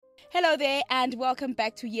Hello there, and welcome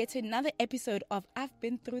back to yet another episode of I've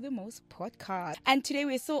Been Through the Most podcast. And today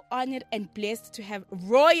we're so honored and blessed to have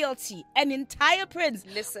royalty, an entire prince,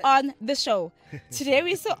 on the show. Today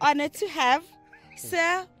we're so honored to have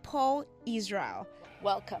Sir Paul Israel.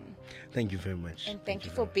 Welcome. Thank you very much. And thank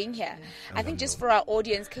you for being here. I think just for our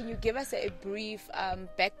audience, can you give us a brief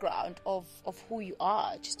background of who you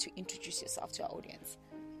are, just to introduce yourself to our audience?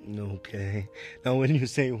 Okay. Now, when you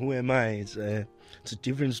say who am I, it's a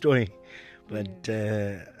different story. But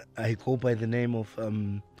I go by the name of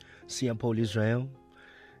Sir Paul Israel.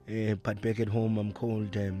 But back at home, I'm called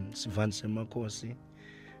Sivanse Makosi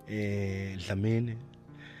Dlamini.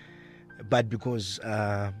 But because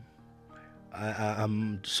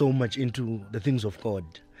I'm so much into the things of God,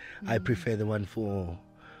 I prefer the one for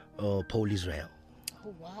Paul Israel.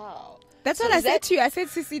 Oh, wow. That's what I said to you. I said,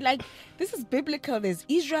 Sissy, like, this is biblical. There's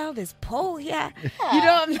Israel, there's Paul here. Yeah. You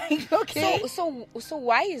know, I'm like, okay. So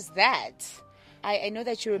why is that? I know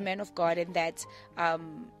that you're a man of God and that,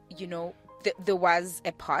 there was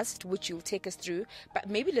a past, which you'll take us through. But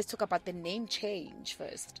maybe let's talk about the name change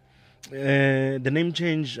first. The name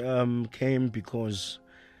change came because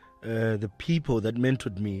the people that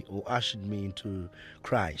mentored me or ushered me into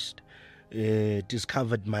Christ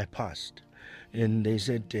discovered my past. And they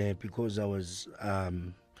said because I was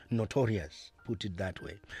notorious, put it that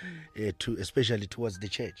way, especially towards the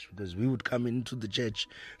church, because we would come into the church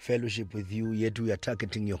fellowship with you, yet we are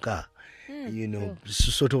targeting your car,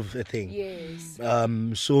 sort of a thing. Yes.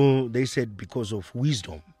 So they said because of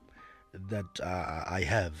wisdom that I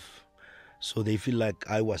have, so they feel like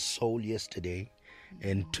I was Saul yesterday,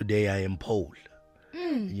 and today I am Paul.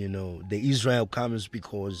 You know, the Israel comes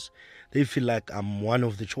because they feel like I'm one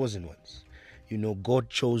of the chosen ones. You know, God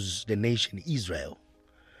chose the nation Israel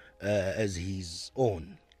as his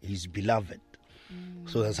own, his beloved.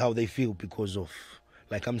 So that's how they feel because of,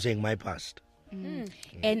 like I'm saying, my past. And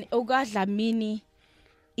Oga Dlamini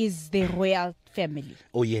is the royal family.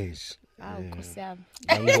 Oh, yes.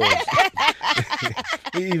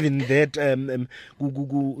 Even that,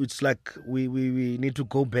 it's like we need to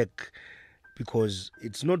go back because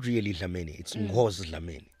it's not really Dlamini, it's Ngozi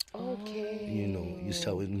Dlamini. Okay. You know, you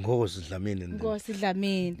start with Ngozi Dlamini. Ngozi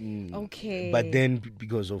Dlamini. Okay. But then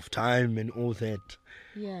because of time and all that,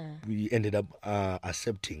 we ended up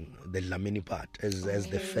accepting the Dlamini part as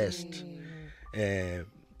the first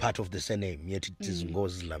part of the surname, yet it is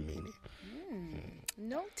Ngozi Dlamini.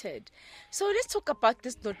 Noted. So let's talk about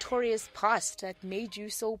this notorious past that made you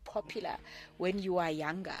so popular when you were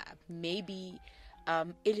younger. Maybe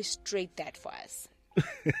illustrate that for us.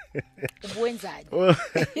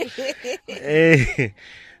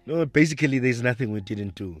 No, basically there's nothing we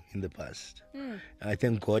didn't do in the past. I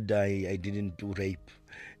thank God I didn't do rape.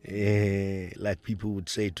 Like people would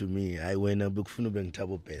say to me, I went a book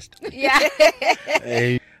tabo best. Yeah.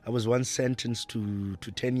 I was once sentenced to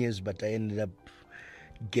 10 years, but I ended up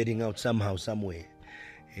getting out somehow, somewhere.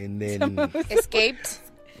 And then escaped.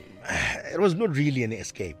 It was not really an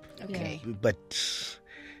escape. Okay. But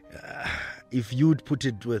if you'd put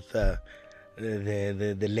it with the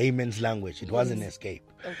layman's language, it was an escape.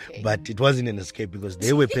 Okay. But it wasn't an escape because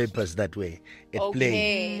there were papers that were at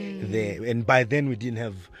play there. And by then we didn't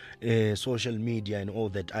have social media and all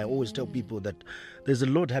that. I always tell people that there's a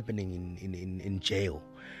lot happening in jail.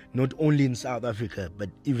 Not only in South Africa, but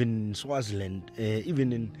even in Swaziland,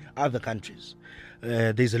 even in other countries.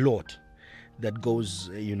 There's a lot that goes,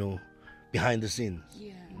 behind the scenes.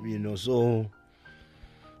 Yeah. So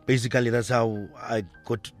basically that's how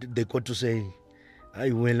they got to say, but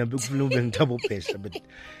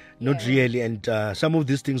not really. And some of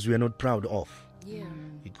these things we are not proud of. Yeah.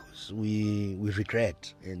 Because we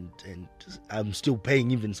regret, and I'm still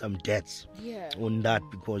paying even some debts on that,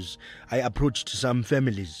 because I approached some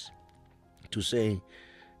families to say,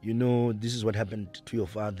 this is what happened to your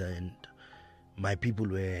father, and my people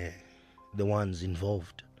were the ones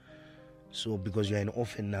involved. So because you're an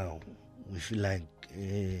orphan now, we feel like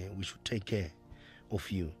we should take care of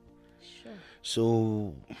you. Sure.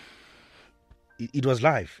 So it was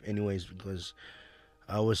life anyways, because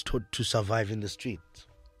I was taught to survive in the street.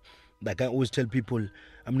 Like I always tell people,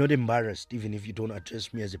 I'm not embarrassed even if you don't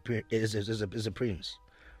address me as a prince,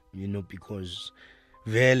 because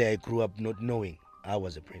really I grew up not knowing I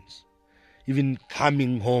was a prince. Even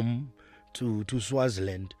coming home to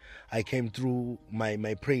Swaziland, I came through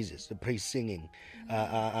my praises, the praise singing.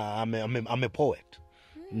 I'm a poet,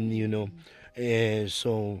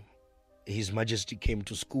 so His Majesty came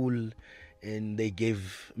to school and they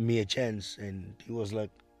gave me a chance, and he was like,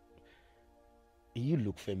 you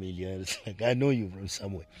look familiar. It's like, I know you from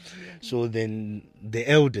somewhere. So then the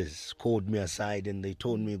elders called me aside and they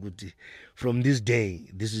told me, from this day,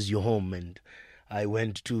 this is your home. And I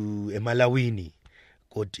went to Emalawini,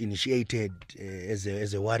 got initiated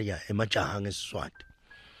as a warrior, Emachahang Swat.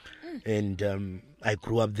 And I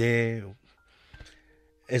grew up there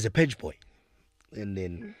as a page boy. And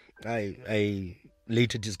then I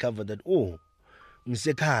later discovered that,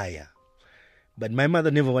 Msekaya. But my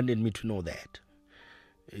mother never wanted me to know that.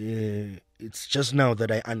 It's just now that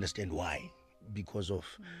I understand why. Because of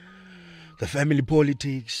the family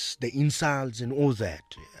politics, the insults and all that.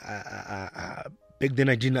 Back then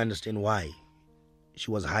I didn't understand why she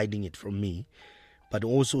was hiding it from me. But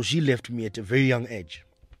also she left me at a very young age.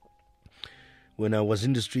 When I was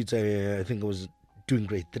in the streets, I think I was doing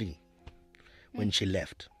grade 3 when she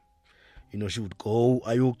left. You know, she would go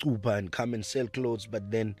Ayokupa and come and sell clothes,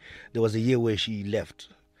 but then there was a year where she left.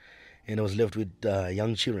 And I was left with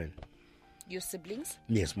young children. Your siblings?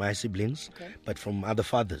 Yes, my siblings, but from other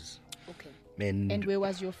fathers. Okay. And where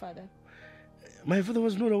was your father? My father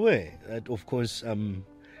was not aware that, of course, I'm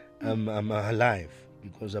alive,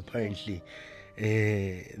 because apparently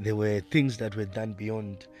there were things that were done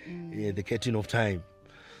beyond the curtain of time.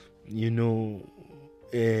 You know,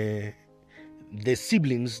 the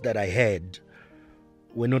siblings that I had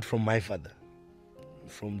were not from my father,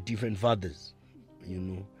 from different fathers, you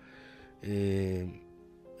know.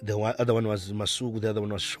 The other one was Masuku, the other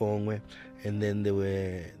one was Shongwe, and then there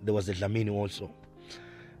was the Dlamini also.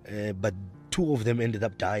 But 2 of them ended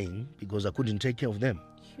up dying because I couldn't take care of them.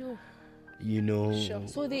 Sure. You know. Sure.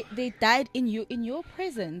 So they died in your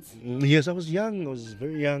presence? Yes, I was young. I was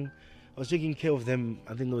very young. I was taking care of them.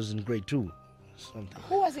 I think I was in grade 2. Something.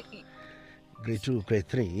 Who was it? Grade 2, grade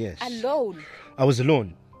 3, yes. Alone? I was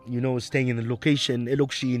alone, you know, staying in the location,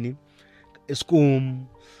 Elokshini, Eskom,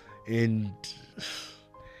 and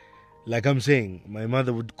like I'm saying, my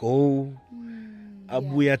mother would go,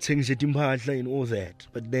 Abuya Tsengshetimpahla and all that.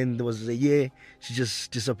 But then there was a year, she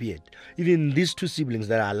just disappeared. Even these 2 siblings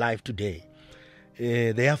that are alive today,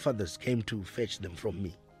 their fathers came to fetch them from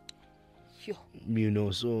me. You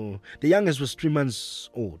know, so the youngest was 3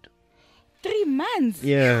 months old. 3 months?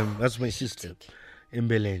 Yeah, that's my sister,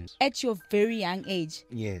 Mbeleni. At your very young age?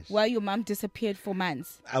 Yes. While your mom disappeared for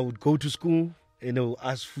months? I would go to school and I would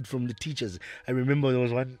ask food from the teachers. I remember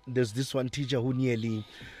there's this one teacher who nearly,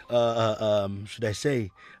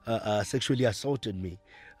 sexually assaulted me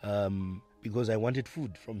because I wanted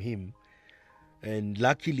food from him. And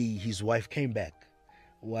luckily his wife came back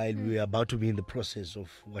while we were about to be in the process of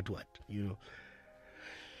what, you know.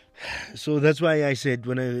 So that's why I said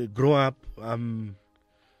when I grow up,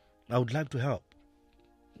 I would like to help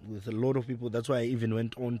with a lot of people. That's why I even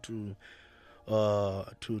went on to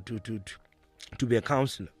be a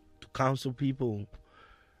counselor, to counsel people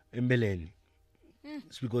in Mbeleni.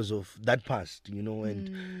 It's because of that past, you know,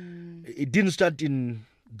 and it didn't start in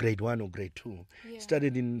grade 1 or grade 2. It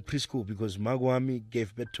started in preschool because Magwami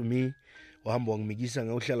gave birth to me.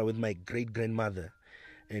 With my great-grandmother.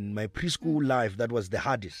 And my preschool life, that was the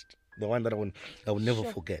hardest, the one that I will never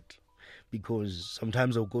forget. Because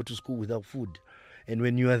sometimes I'll go to school without food. And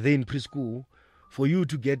when you are there in preschool, for you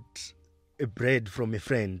to get a bread from a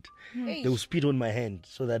friend, they will spit on my hand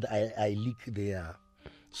so that I lick their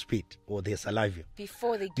spit or their saliva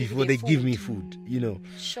before they give me food, you know.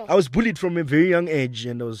 Sure. I was bullied from a very young age,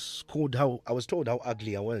 and I was told how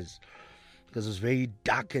ugly I was, because I was very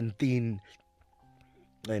dark and thin.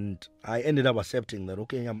 And I ended up accepting that,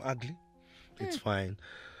 okay, I'm ugly, it's fine.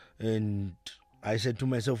 And I said to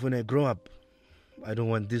myself, when I grow up, I don't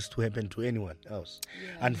want this to happen to anyone else.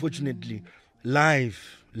 Unfortunately,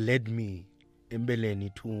 life led me in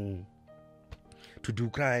Mbeleni to do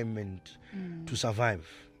crime and to survive.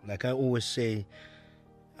 Like I always say,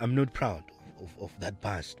 I'm not proud of that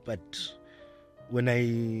past, but when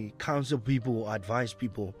I counsel people or advise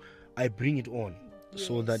people, I bring it on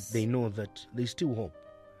so that they know that there's still hope.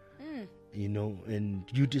 You know, and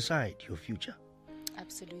you decide your future.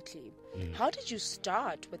 Absolutely. How did you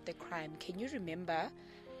start with the crime? Can you remember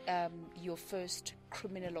your first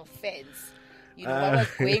criminal offense? You know, what was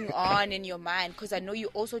going on in your mind? Because I know you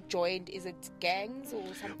also joined, is it gangs or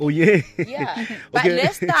something? Oh, yeah. Yeah. But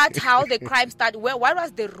let's start how the crime started. What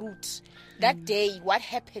was the route that day? What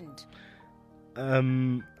happened?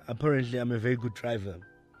 Apparently, I'm a very good driver.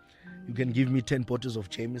 You can give me 10 bottles of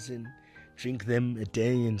Jameson, drink them a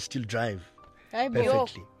day and still drive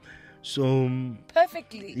perfectly. So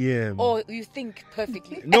perfectly? Yeah. Or you think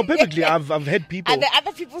perfectly? No, perfectly. I've had people. Are there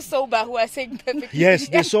other people sober who are saying perfectly? Yes,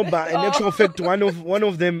 they're sober. In actual fact, one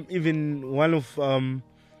of them, even one of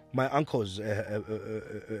my uncle's a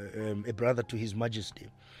brother to His Majesty,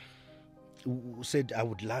 who said, I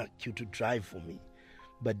would like you to drive for me.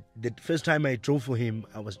 But the first time I drove for him,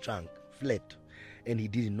 I was drunk, flat, and he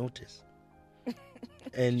didn't notice.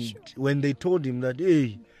 And when they told him that,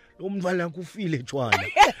 hey, he was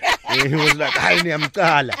like,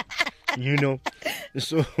 you know.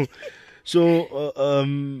 So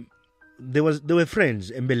there were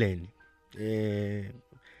friends, Embeleni.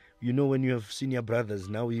 You know, when you have senior brothers,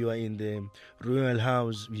 now you are in the royal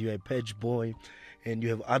house, you are a page boy, and you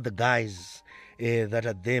have other guys that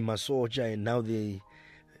are there, Masocha, and now they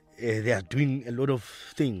are doing a lot of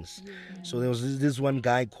things. Yeah. So there was this one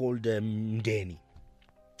guy called Mdeni.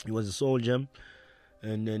 He was a soldier,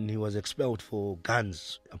 and then he was expelled for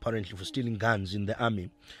guns, apparently for stealing guns in the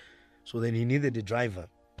army. So then he needed a driver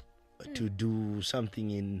to do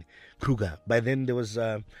something in Kruger. By then there was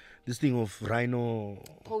this thing of rhino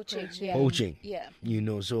poaching. Yeah. You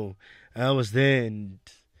know, so I was there, and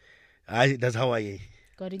that's how I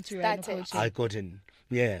got into rhino poaching. I got in.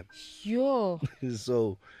 Yeah. Yo.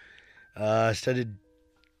 So I started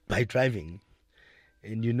by driving.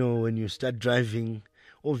 And you know, when you start driving,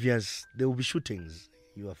 obvious there will be shootings.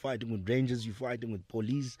 You are fighting with rangers, you're fighting with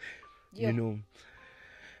police, you know.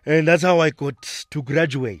 And that's how I got to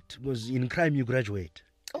graduate. Because in crime you graduate.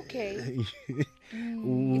 Okay.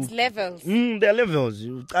 It's levels. There are levels.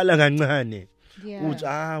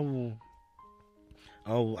 Yeah.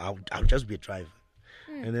 I'll just be a driver.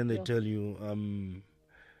 And then they tell you,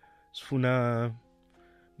 Sfuna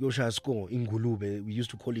Yosha score in Gulube. We used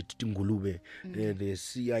to call it Tingulube. The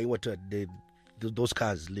CI water, those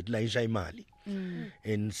cars, little Mali.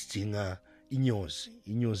 And Stinga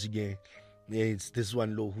Inyos again. It's this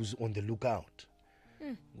one law who's on the lookout.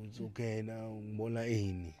 It's okay now, Mola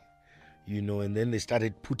Aini. You know, and then they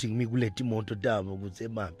started putting me Guleti Monto Dabo with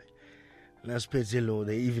Zebabe. Last Petzelo,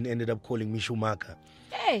 they even ended up calling me Schumacher.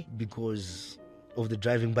 Hey. Because of the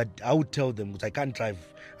driving. But I would tell them I can't drive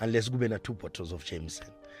unless Gubena 2 bottles of Jameson.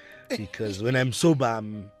 Because when I'm sober,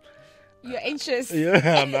 you're anxious.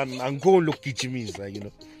 Yeah, I'm going to look Kichimisa, you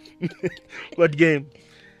know. But again,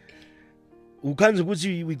 we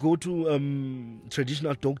go to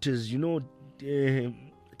traditional doctors, you know,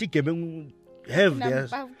 have their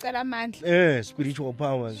spiritual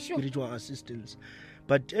powers, spiritual assistance.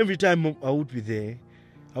 But every time I would be there,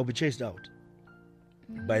 I'll be chased out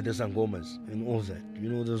by the Sangomas and all that. You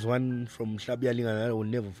know, there's one from Shabialing and I will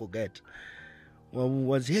never forget.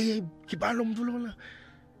 Was, hey, Kibalo Mdulona.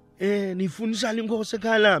 And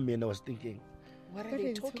I was thinking, what are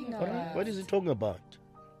they talking about? What is he talking about?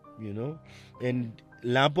 You know? And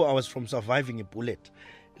Lampo, I was from surviving a bullet,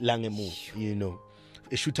 Langemu, you know,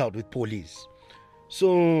 a shootout with police.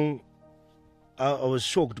 So I was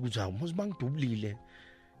shocked. Why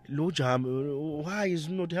is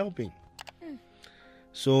he not helping?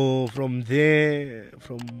 So from there,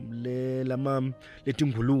 from Lamam,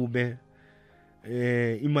 Letingulube,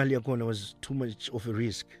 Imali Akona was too much of a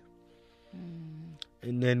risk.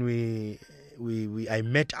 And then I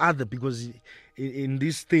met other, because in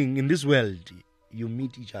this thing, in this world, you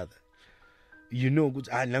meet each other. You know,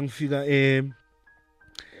 lang figure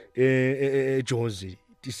Josie,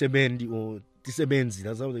 Tisebendi or Tisebenzi,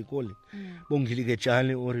 that's how they call it. Bongilike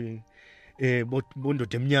Chale or Bondo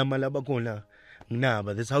Temnyama Labakona. Nah,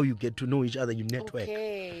 but that's how you get to know each other, you network.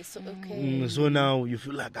 Okay. So now you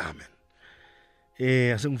feel like, man.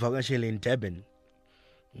 In Durban,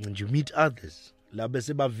 and you meet others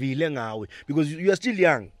because you are still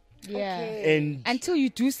young. Yeah. Okay. And until you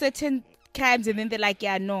do certain crimes, and then they're like,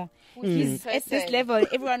 yeah, no, he's at this level,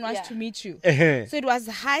 everyone wants to meet you. So it was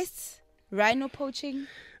heists, rhino poaching.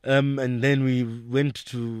 And then we went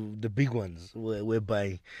to the big ones,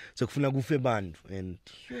 whereby and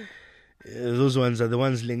those ones are the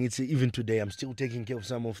ones. Even today, I'm still taking care of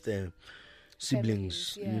some of the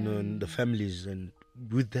siblings, you know, and the families. And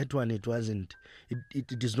with that one, it wasn't.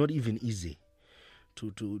 It is not even easy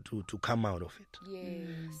to come out of it.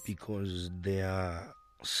 Yes. Because they are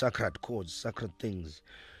sacred codes, sacred things.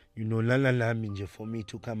 You know, la for me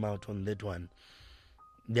to come out on that one,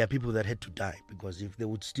 there are people that had to die, because if they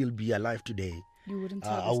would still be alive today, you wouldn't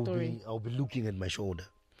tell the story. I'll be looking at my shoulder,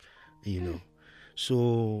 you know.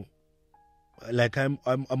 So, like I'm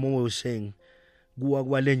always saying, for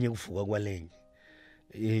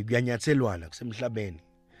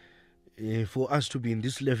us to be in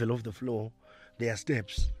this level of the floor, there are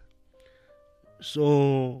steps.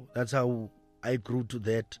 So that's how I grew to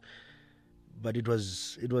that. But it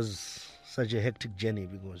was such a hectic journey,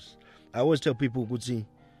 because I always tell people,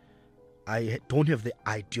 I don't have the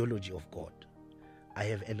ideology of God. I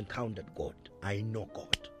have encountered God. I know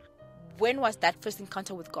God. when was that first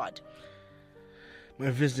encounter with God?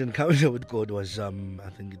 My first encounter with God was, I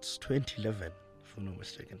think it's 2011, if I'm not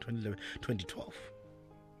mistaken, 2012.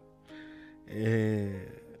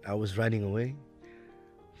 I was running away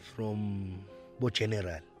from Bo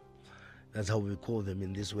General. That's how we call them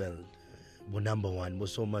in this world. Bo number one, Bo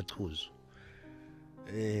Soma Chuz.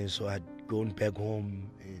 So I'd gone back home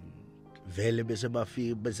and Vele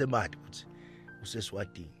Besebad,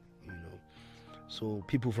 Useswati, you know. So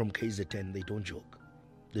people from KZN, they don't joke.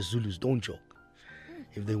 The Zulus don't joke.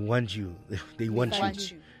 If they want you, they want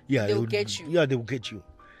you. Yeah, they'll get you. Yeah, they'll get you.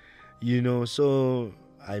 You know, so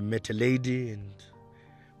I met a lady and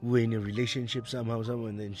we were in a relationship somehow,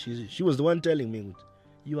 and then she was the one telling me,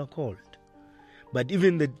 you are called. But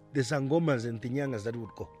even the Sangomas and Tinyangas that would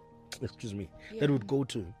go, that would go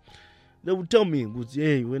to, they would tell me,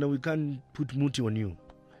 hey, we can't put muti on you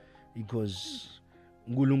because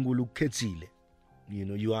ngulungulu ketsile, you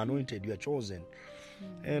know, you are anointed, you are chosen.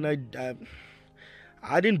 And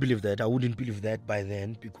I didn't believe that. I wouldn't believe that by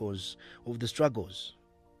then because of the struggles,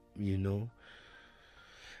 you know.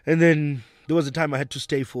 And then there was a time I had to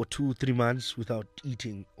stay for 2-3 months without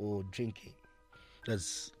eating or drinking.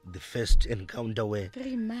 That's the first encounter where...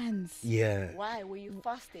 3 months? Yeah. Why? Were you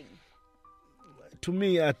fasting? To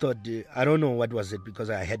me, I thought, I don't know what was it because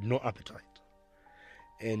I had no appetite.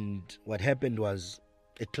 And what happened was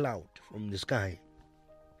a cloud from the sky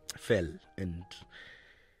fell and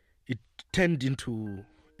it turned into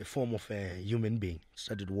a form of a human being. It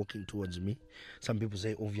started walking towards me. Some people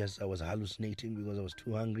say, obvious, I was hallucinating because I was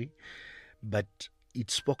too hungry. But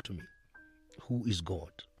it spoke to me. Who is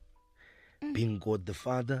God? Being God the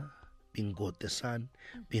Father, being God the Son,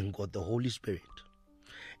 being God the Holy Spirit.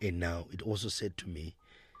 And now it also said to me,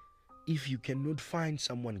 if you cannot find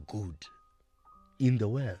someone good in the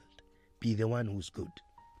world, be the one who's good.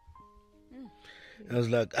 I was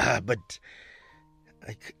like, but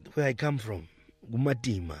where I come from,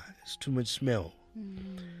 Gumatima, it's too much smell.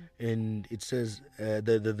 And it says,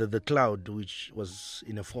 the cloud, which was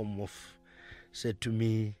in a form of, said to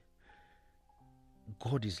me,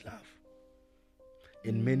 God is love.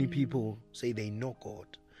 And many people say they know God,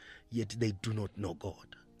 yet they do not know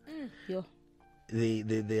God.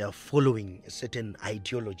 They are following a certain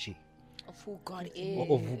ideology of who God is.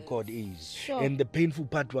 Of who God is. Sure. And the painful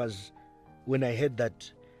part was when I heard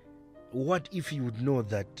that, what if you would know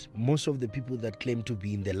that most of the people that claim to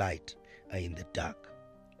be in the light are in the dark?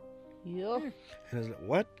 And I was like,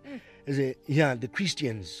 what? I said, yeah, the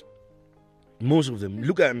Christians, most of them,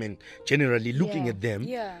 generally looking at them,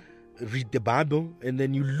 read the Bible, and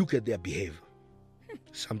then you look at their behavior.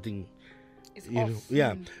 Something,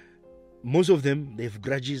 off. Most of them, they have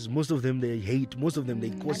grudges. Most of them, they hate. Most of them, they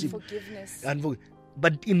gossip. Unforgiveness.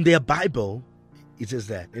 But in their Bible, it says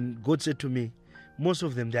that. And God said to me, most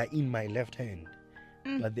of them, they are in my left hand.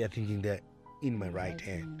 But they are thinking they're in my right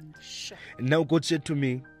hand. Sure. And now God said to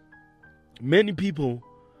me, many people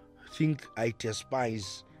think I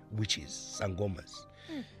despise witches, sangomas.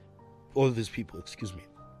 All these people, excuse me.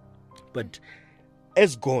 But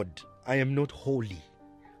as God, I am not holy.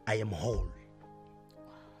 I am whole.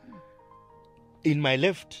 In my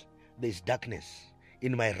left, there is darkness.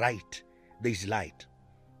 In my right, there is light.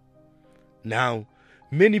 Now,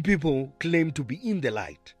 many people claim to be in the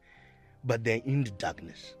light, but they're in the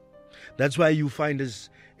darkness. That's why you find us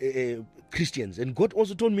Christians. And God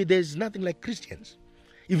also told me there's nothing like Christians.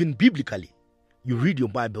 Even biblically, you read your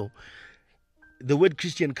Bible, the word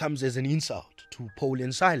Christian comes as an insult to Paul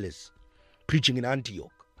and Silas preaching in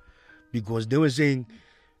Antioch. Because they were saying,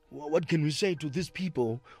 what can we say to these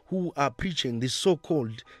people who are preaching this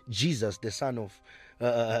so-called Jesus, the son of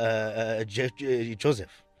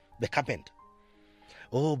Joseph, the carpenter?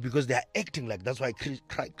 Oh, because they are acting like, that's why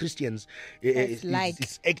Christians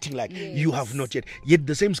is acting like you have not yet. Yet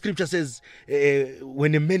the same scripture says,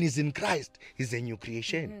 when a man is in Christ, he's a new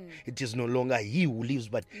creation. It is no longer he who lives,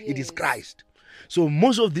 but it is Christ. So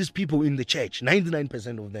most of these people in the church,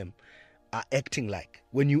 99% of them, are acting like.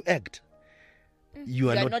 When you act, you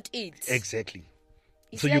are not it. Exactly.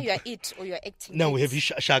 So you are it or you are acting. Now we have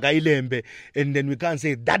Shaga Ilembe, and then we can't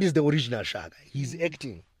say that is the original Shaga. He's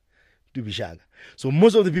acting to be Shaga. So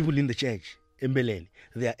most of the people in the church, Mbeleni,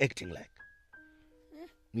 they are acting like.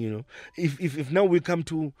 You know, if now we come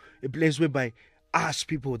to a place whereby us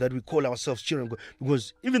people that we call ourselves children of God,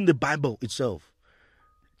 because even the Bible itself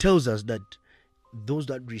tells us that those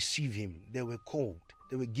that receive him, they were called,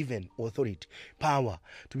 they were given authority, power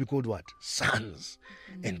to be called what? Sons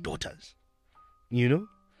and daughters. You know?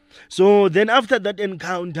 So then after that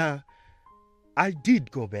encounter, I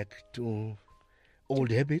did go back to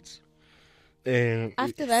old habits.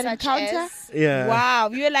 After that encounter? Yeah. Wow.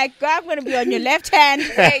 You're like, God, I'm going to be on your left hand.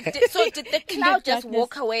 So did the cloud just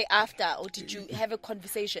walk away after, or did you have a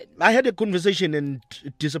conversation? I had a conversation and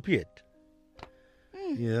it disappeared.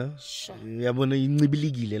 Yeah. Sure. Were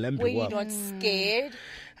you not scared?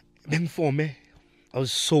 I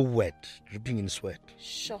was so wet, dripping in sweat.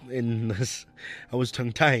 Sure. And I was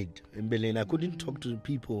tongue-tied in Berlin. I couldn't talk to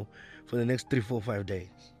people for the next 3, 4, 5 days.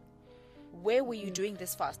 Where were you doing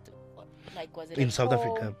this fast? Like, was it in at South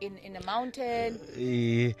home, Africa? In a mountain?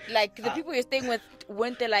 Like, the people you're staying with,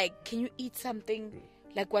 weren't they like, can you eat something?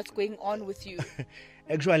 Like, what's going on with you?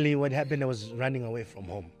 Actually, what happened, I was running away from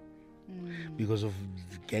home because of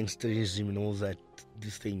gangsterism and all that,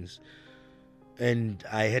 these things. And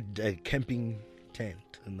I had a camping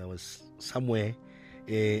tent, and I was somewhere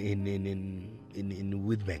in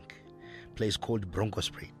I'veBeenPodcast, place called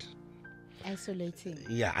Bronkhorstspruit. Isolating.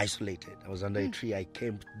 Yeah, isolated. I was under a tree. I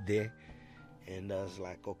camped there, and I was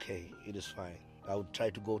like, okay, it is fine. I would try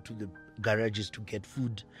to go to the garages to get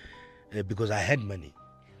food because I had money.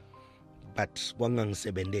 But wangang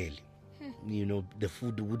sebendeli, the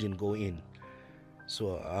food wouldn't go in.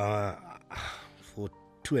 So for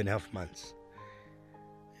 2.5 months,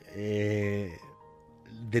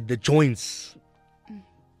 the joints,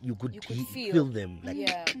 you could feel them,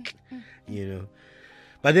 like,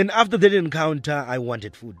 But then after that encounter, I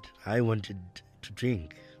wanted food. I wanted to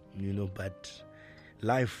drink, but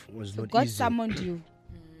life was not God easy.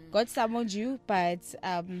 God summoned you, but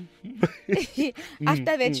after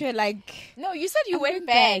that you're like... No, you said you went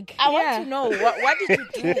back. I want to know, what did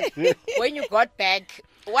you do when you got back?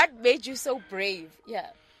 What made you so brave?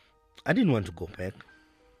 Yeah. I didn't want to go back.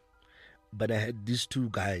 But I had these 2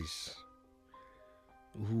 guys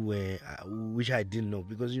who were, which I didn't know,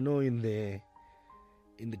 because in the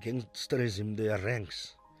gangsterism there are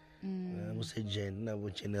ranks. General,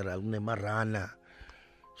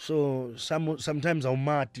 so sometimes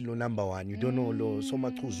awumati lo number 1, you don't know lo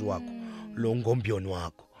somachuzu wako, lo ngompion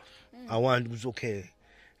wako. I want to okay.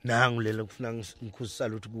 Nangu lela kufuna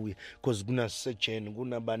ngikhusala ukuthi kuye because kuna searching,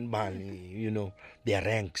 kuna banibani, their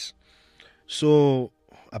ranks. So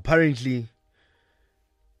apparently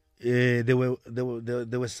there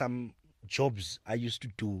were some jobs I used to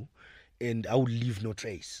do and I would leave no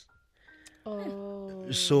trace. Oh.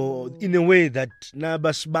 So in a way that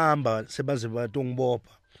nabasibamba sebaze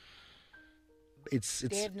batongibopha, it's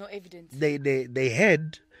they have no evidence. They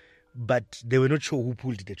had, but they were not sure who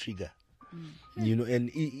pulled the trigger. And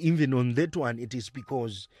even on that one, it is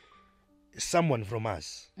because someone from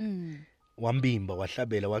us wambimba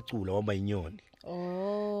wahlabela wacula waba inyoni.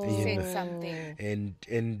 Said something.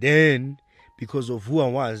 And then because of who I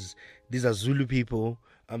was, these are Zulu people,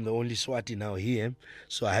 I'm the only Swati now here,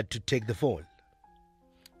 so I had to take the fall.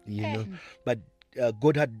 But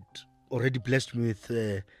God had already blessed me with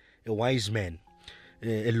a wise man,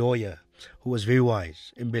 a lawyer who was very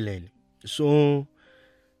wise in Berlin. So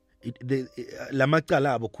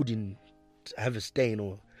Lamacala couldn't have a stain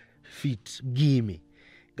or feet gimme.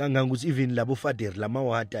 Gangangus even Labo Fader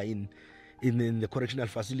Lamawata in the correctional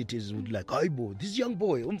facilities would like, Aibo, this young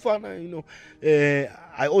boy, umfana,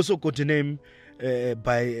 I also got a name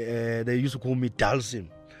by they used to call me Dalsim.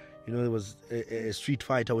 There was a street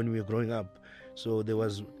fighter when we were growing up. So there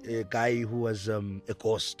was a guy who was a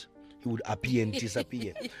ghost. He would appear and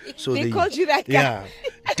disappear. So they called you that guy. Yeah,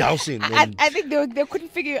 Dowsing. I think they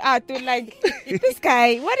couldn't figure it out. They were like, this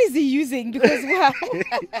guy, what is he using? Because wow.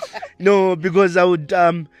 No, because I would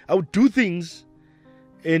do things,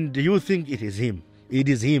 and you think it is him. It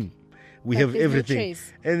is him. We have everything. No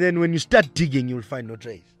trace. And then when you start digging, you'll find no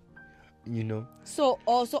trace. So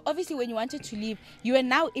obviously when you wanted to leave, you were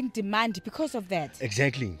now in demand because of that.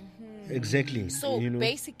 Exactly. Exactly. So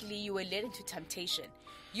basically you were led into temptation.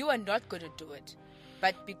 You were not going to do it,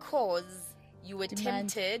 but because you were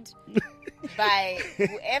tempted by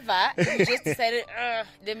whoever, you just decided,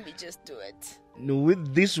 let me just do it. No,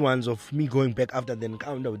 with these ones of me going back after the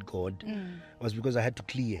encounter with God was because I had to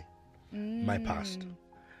clear my past.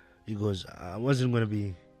 Because I wasn't going to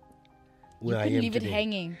be where I am today. You couldn't leave it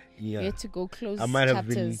hanging. Yeah. You had to go close I might have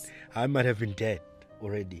been dead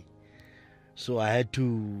already. So I had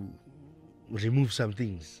to remove some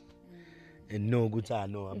things. And no,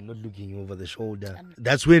 I'm not looking over the shoulder.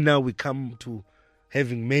 That's where now we come to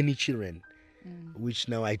having many children, which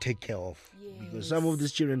now I take care of. Yes. Because some of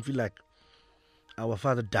these children feel like our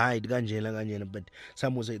father died, but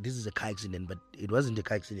some will say this is a car accident, but it wasn't a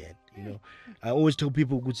car accident. I always tell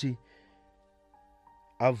people,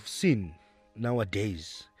 I've seen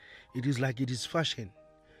nowadays, it is like it is fashion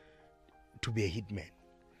to be a hitman.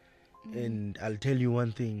 And I'll tell you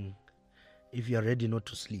one thing, if you are ready not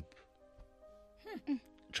to sleep,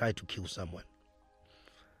 try to kill someone.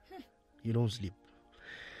 You don't sleep.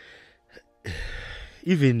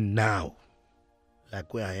 Even now,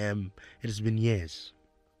 like where I am, it has been years.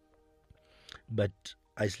 But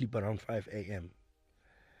I sleep around 5 a.m.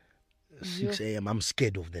 6 a.m. I'm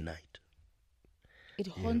scared of the night. It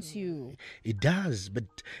haunts you. It does, but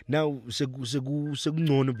now segu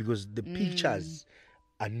because the pictures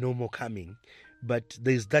are no more coming, but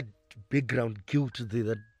there's that background guilt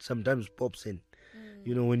that sometimes pops in.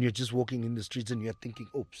 You know, when you're just walking in the streets and you're thinking,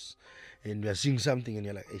 oops, and you're seeing something and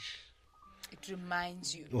you're like, ish. It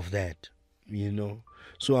reminds you of that, you know.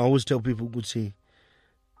 So I always tell people, good say,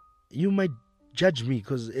 you might judge me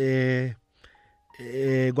because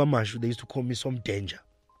Guamashu, they used to call me some danger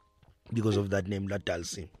because of that name, that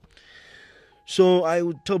Dalsim. So I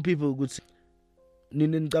would tell people, good say,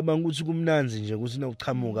 nina ngicabanga ukuthi kumnanzi nje ukuthi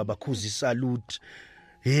nawuqhamuka bakhuza isalute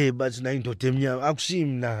but na indoda emnyama akusiyi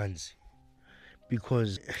mnanzi,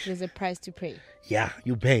 because there's a price to pay. Yeah,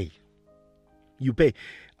 you pay.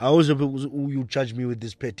 I also you judge me with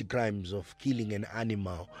these petty crimes of killing an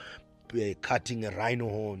animal, cutting a rhino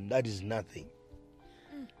horn. That is nothing.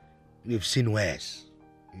 We've seen worse,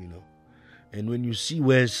 you know. And when you see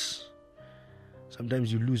worse,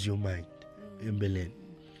 sometimes you lose your mind. Embelen.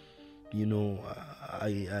 You know,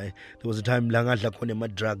 there was a time langadla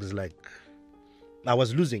khona drugs, like I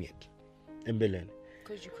was losing it. Embelen.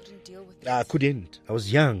 Because you couldn't deal with it. I couldn't. I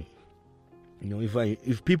was young. You know,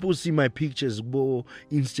 if people see my pictures bo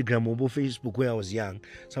Instagram or bo Facebook when I was young,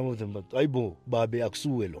 some of them, but aibo babe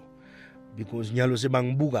aksuelo, because nyalo se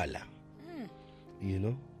bangbugala. You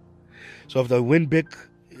know. So after I went back,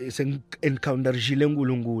 encounter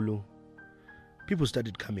Ngulungulu, people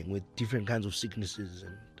started coming with different kinds of sicknesses,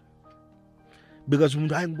 and because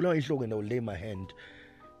when I would lay my hand,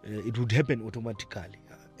 it would happen automatically,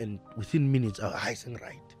 and within minutes I was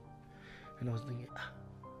right, and I was thinking,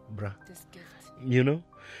 bruh, this gift, you know.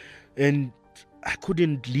 And I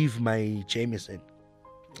couldn't leave my Jameson.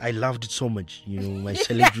 I loved it so much, you know, my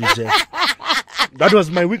celebrity reserve. That was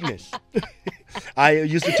my weakness. I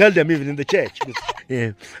used to tell them even in the church.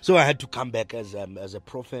 Yeah. So I had to come back as a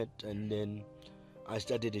prophet, and then I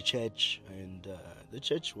started a church, and the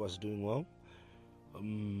church was doing well.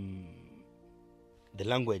 The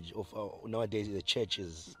language of nowadays the church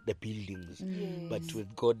is the buildings, but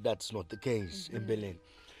with God that's not the case in Berlin.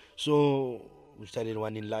 So we started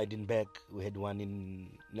one in Leidenberg, we had one in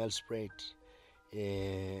Nelspruit,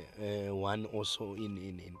 one also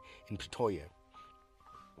in Pretoria,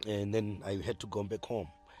 and then I had to go back home,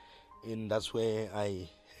 and that's where I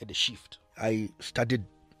had a shift. I started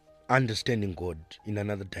understanding God in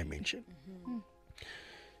another dimension.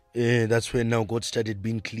 That's where now God started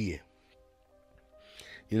being clear.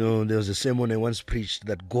 You know, there was a sermon I once preached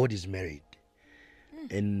that God is married,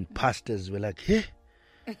 and pastors were like, "Hey,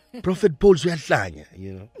 Prophet Paul's uyahlanya,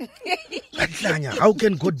 you know, uyahlanya. How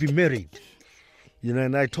can God be married?" You know,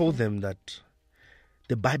 and I told them that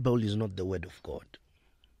the Bible is not the word of God.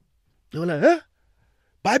 They were like, "Huh?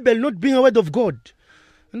 Bible not being a word of God?"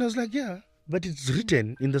 And I was like, "Yeah, but it's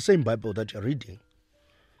written in the same Bible that you're reading.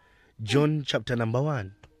 John chapter number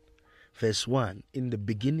 1. Verse 1, in the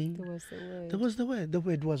beginning, there was the Word. The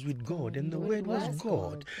Word was with God, and the Word was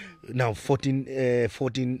God. Now, 14,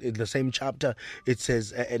 in the same chapter, it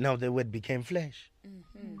says, and now the Word became flesh.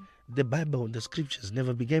 The Bible, the scriptures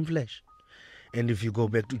never became flesh. And if you go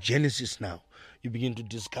back to Genesis now, you begin to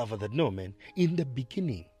discover that, no, man, in the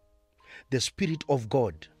beginning, the Spirit of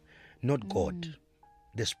God, not God,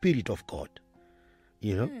 the Spirit of God,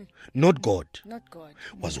 you know, not God,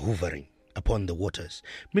 was hovering upon the waters,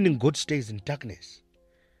 meaning God stays in darkness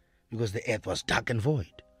because the earth was dark and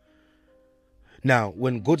void. Now,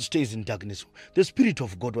 when God stays in darkness, the Spirit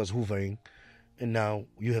of God was hovering, and now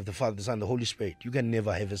you have the Father, the Son, the Holy Spirit. You can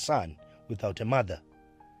never have a son without a mother.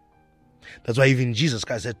 That's why even Jesus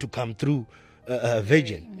Christ had to come through a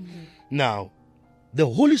virgin. Now, the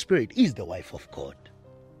Holy Spirit is the wife of God,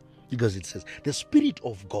 because it says the Spirit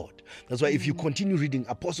of God. That's why if you continue reading,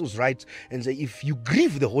 Apostles writes and say, if you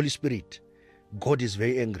grieve the Holy Spirit, God is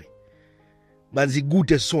very angry. But the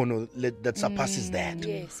good son that surpasses that.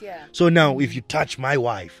 Yes, yeah. So now if you touch my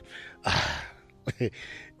wife,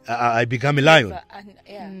 I become a lion.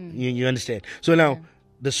 You understand? So now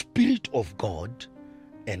the Spirit of God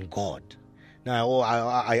and God. Now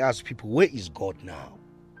I ask people, where is God now?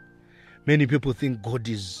 Many people think God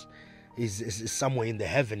is somewhere in the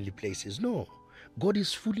heavenly places. No, God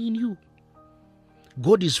is fully in you.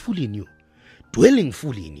 God is fully in you, dwelling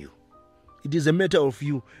fully in you. It is a matter of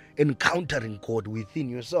you encountering God within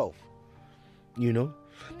yourself, you know.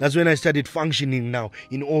 That's when I started functioning now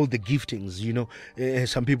in all the giftings, you know.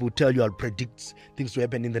 Some people tell you I'll predict things to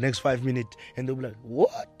happen in the next 5 minutes, and they'll be like,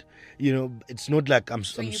 what? You know, it's not like I'm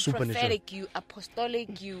you supernatural. Prophetic, you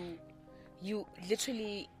apostolic, you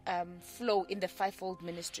literally flow in the fivefold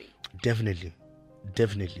ministry. Definitely.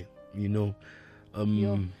 You know.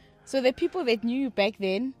 So the people that knew you back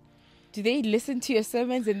then, do they listen to your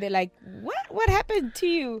sermons and they're like, what happened to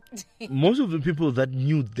you? Most of the people that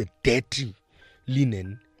knew the dirty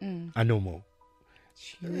linen are no more.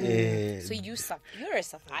 So you're a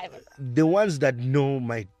survivor. The ones that know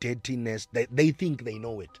my dirtiness, they think they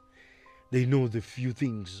know it. They know the few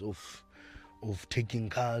things of taking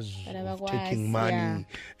cars, of taking money.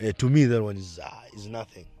 To me, that one is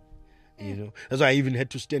nothing. You know, that's why I even had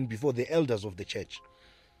to stand before the elders of the church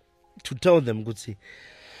to tell them, because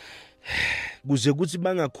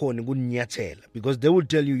they will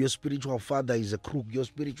tell you your spiritual father is a crook, your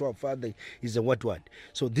spiritual father is a what.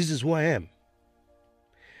 So this is who I am.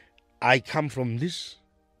 I come from this.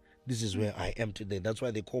 This is where I am today. That's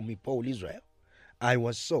why they call me Paul Israel. I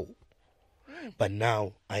was Saul, but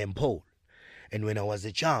now I am Paul. And when I was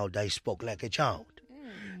a child, I spoke like a child.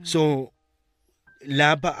 So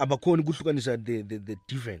lapha abakhona ukuhlukanisa the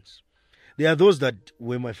difference. There are those that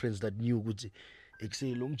were my friends that knew ukuthi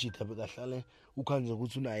ekuselo umjitha bekahlale ukhanze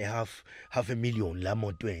ukuthi unaye half a million la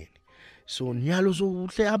motweni. So nyalo so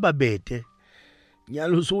uhle ababethe.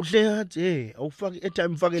 Nyalo so uhle athi hey awufaki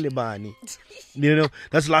airtime fakele bani. You know,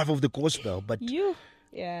 that's life of the gospel, but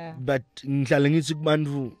but ngihlale ngithi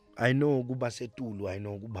kubantu I know kuba setulu, I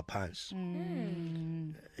know kuba phansi.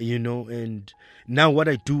 You know, and now what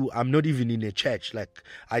I do, I'm not even in a church. Like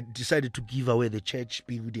I decided to give away the church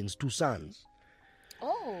buildings to sons.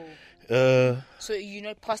 So you're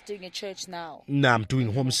not pastoring a church now? No, I'm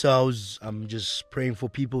doing home cells. I'm just praying for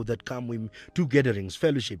people that come with me to gatherings,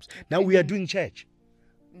 fellowships. Now we are doing church.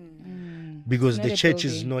 Because the church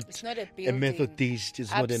is not a Methodist,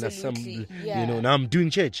 it's not an assembly. You know, now I'm doing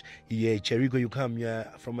church. Yeah, Cheriko, you come.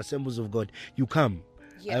 Yeah, from Assemblies of God, you come.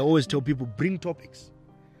 I always tell people, bring topics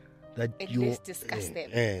that let's discuss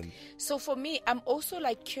them. So for me, I'm also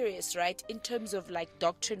like curious, right, in terms of like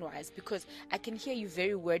doctrine wise, because I can hear you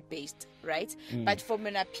very word based, right? But from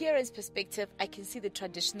an appearance perspective, I can see the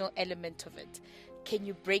traditional element of it. Can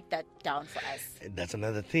you break that down for us? That's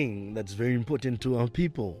another thing that's very important to our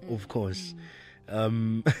people, of course.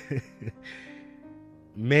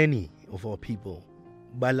 Many of our people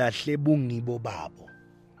balahle bungibo babo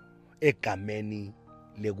egameni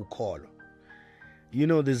lekukholwa. You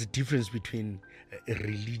know, there's a difference between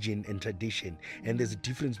religion and tradition, and there's a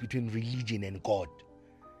difference between religion and God.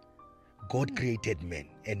 God created men,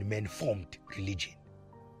 and men formed religion.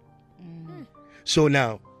 So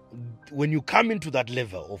now, when you come into that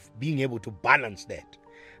level of being able to balance that,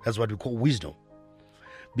 that's what we call wisdom,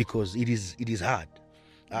 because it is hard.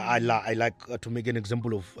 I like to make an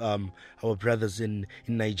example of our brothers in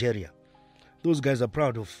Nigeria. Those guys are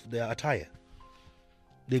proud of their attire.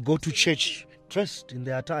 They go to church dressed in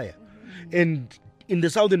their attire. And in the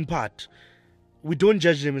southern part, we don't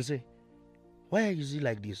judge them and say, why is he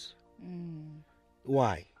like this?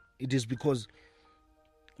 Why? It is because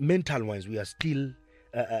mental-wise we are still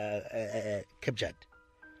captured,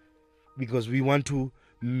 because we want to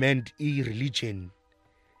mend religion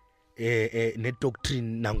ne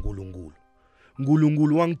doctrine na nkulunkulu.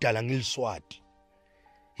 Nkulunkulu wangidala ngiliswati.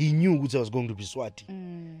 He knew ukuthi I was going to be Swati.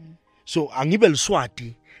 So angibe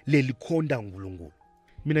liswati lelikhonda nkulunkulu.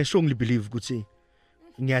 Mina I strongly believe ukuthi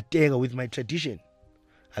ngiyateka with my tradition.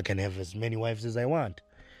 I can have as many wives as I want.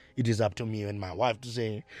 It is up to me and my wife to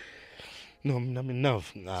say, no, I'm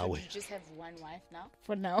enough. So do you just have one wife now?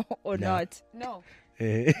 For now or not? No.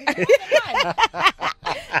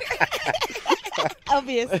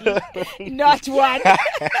 Obviously, not one. How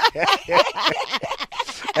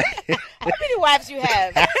many wives you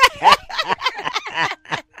have?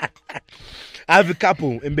 I have a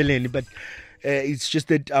couple in Beleni, but it's just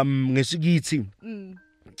that ngesikithi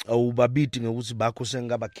awubabithi ngokuthi bakho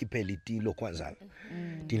sengabakhiphela itilo kwanzana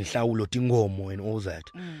tinhlawulo tingomo and all that.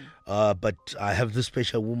 But I have this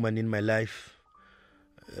special woman in my life,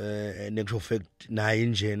 and in fact naye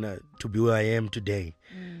njena to be where I am today.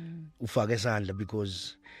 Ufake sandla,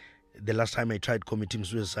 because the last time I tried committing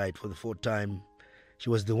suicide for the fourth time, she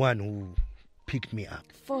was the one who picked me up.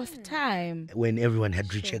 Fourth time? When everyone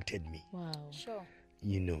had rejected me. Wow. Sure.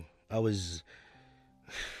 You know,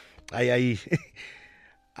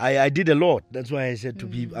 I did a lot. That's why I said to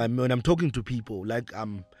people, when I'm talking to people, like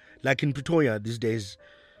in Pretoria these days,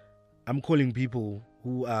 I'm calling people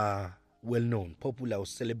who are well-known, popular, or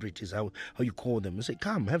celebrities, how you call them. I say,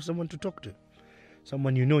 come, have someone to talk to.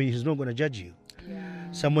 Someone you know is not going to judge you.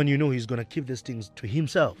 Someone he's going to keep these things to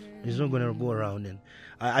himself. He's not going to go around. And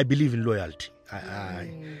I believe in loyalty.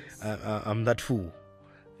 I'm that fool,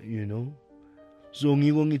 So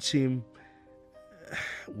ngithi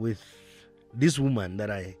with this woman that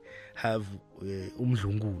I have,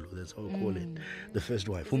 umdlungulo, that's how we call it, the first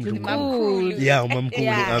wife. Umdlungulo. Yeah,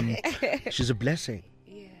 umamkulu. She's a blessing.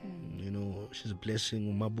 She's a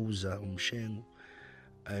blessing. Umabuza, umshengu.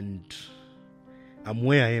 And I'm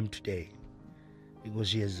where I am today because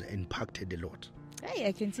she has impacted a lot. Hey,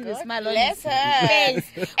 I can see the smile on Bless his her. face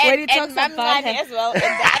when he talks about her as well, and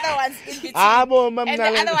the other ones in between, and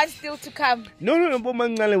the other ones still to come. No,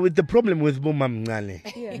 Bomangale, with the problem with Bomangale,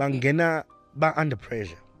 Bangena ba under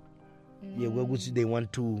pressure. Yeah, they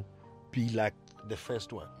want to be like the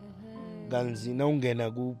first one. Ganzi na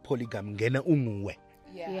ungena ku polygamy, ngena unguwe.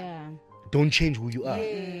 Yeah. Don't change who you are.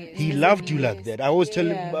 He loved you like that. I always tell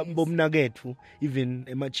him, Bomnagetfu, even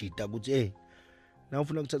Emachita, hey, now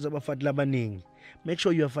for not make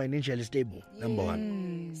sure you are financially stable. Number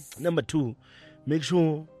one. Number two, make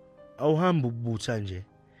sure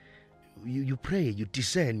you pray, you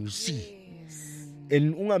discern, you see.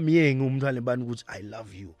 And I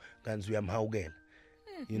love you.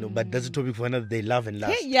 But that's a topic for another day. Love and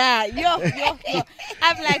lust. Yeah, yo.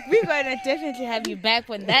 I'm like, we're gonna definitely have you back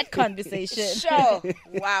for that conversation. Sure.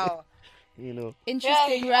 Wow.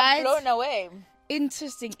 Interesting, right? I'm blown away.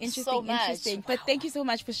 Interesting. So Interesting. Wow. But thank you so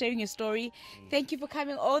much for sharing your story. Thank you for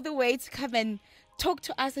coming all the way to come and talk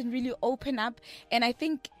to us and really open up. And I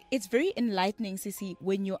think it's very enlightening, Sissy,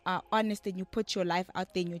 when you are honest and you put your life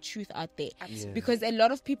out there and your truth out there. Absolutely. Because a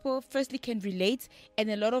lot of people, firstly, can relate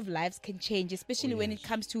and a lot of lives can change, especially when it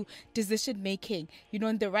comes to decision making,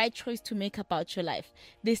 and the right choice to make about your life.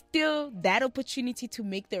 There's still that opportunity to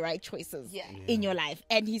make the right choices in your life.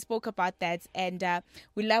 And he spoke about that. And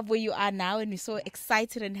we love where you are now and we're so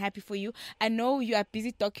excited and happy for you. I know you are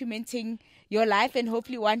busy documenting your life and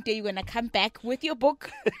hopefully one day you're going to come back with your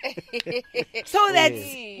book so that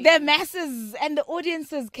the masses and the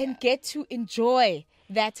audiences can get to enjoy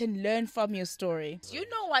that and learn from your story. You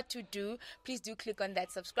know what to do. Please do click on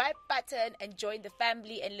that subscribe button and join the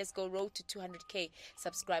family, and let's go road to 200k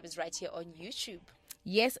subscribers right here on YouTube.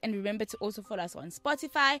 Yes, and remember to also follow us on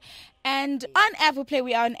Spotify and on Apple Play.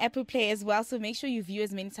 We are on Apple Play as well, so make sure you view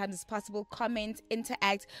as many times as possible, comment,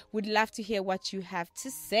 interact. We'd love to hear what you have to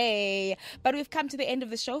say. But we've come to the end of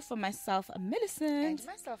the show. For myself, Millicent. And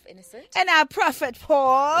myself, Innocent. And our prophet,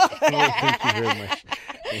 Paul. Thank you very much.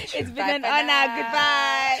 It's been an honor.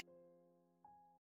 Goodbye.